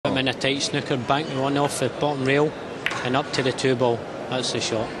in a tight snooker, bank the one off the bottom rail and up to the 2-ball. That's the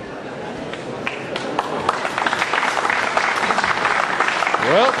shot.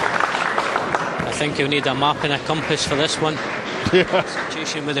 Well, I think he'll need a map and a compass for this one. yeah.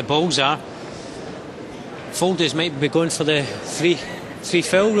 Situation where the balls are. Foldes might be going for the three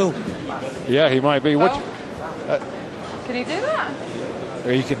foul rule. Yeah, he might be. What? Can he do that?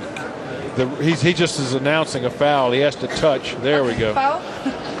 He can. He just is announcing a foul. He has to touch. There we go. Foul?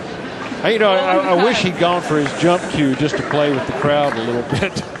 Hey, you know, I wish he'd gone for his jump cue just to play with the crowd a little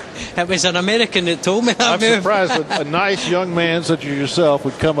bit. It was an American that told me that I'm move. surprised a nice young man such as yourself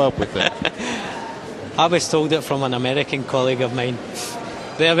would come up with that. I was told it from an American colleague of mine.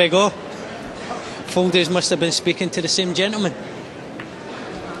 There we go. Foldes must have been speaking to the same gentleman.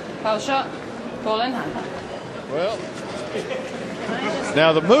 Foul shot. Ball in hand. Well,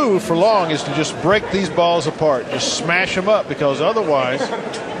 now the move for Long is to just break these balls apart, just smash them up, because otherwise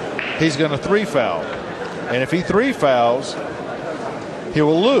he's going to 3-foul. And if he 3-fouls, he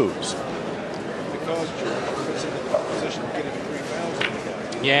will lose.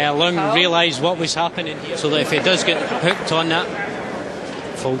 Yeah, Luong realised what was happening here, so that if he does get hooked on that,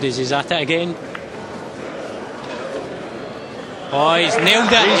 Foldes is at it again. Oh, he's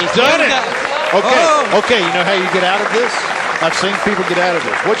nailed it. He's done it. Okay, okay, you know how you get out of this? I've seen people get out of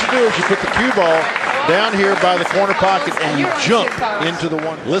this. What you do is you put the cue ball down here by the corner pocket and you jump into the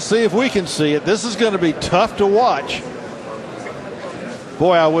one. Let's see if we can see it. This is going to be tough to watch.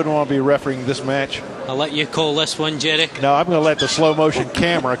 Boy, I wouldn't want to be refereeing this match. I'll let you call this one, Jerry. No, I'm going to let the slow motion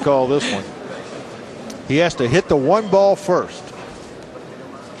camera call this one. He has to hit the one ball first.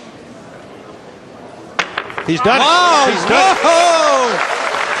 He's done it. He's done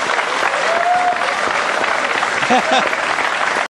it.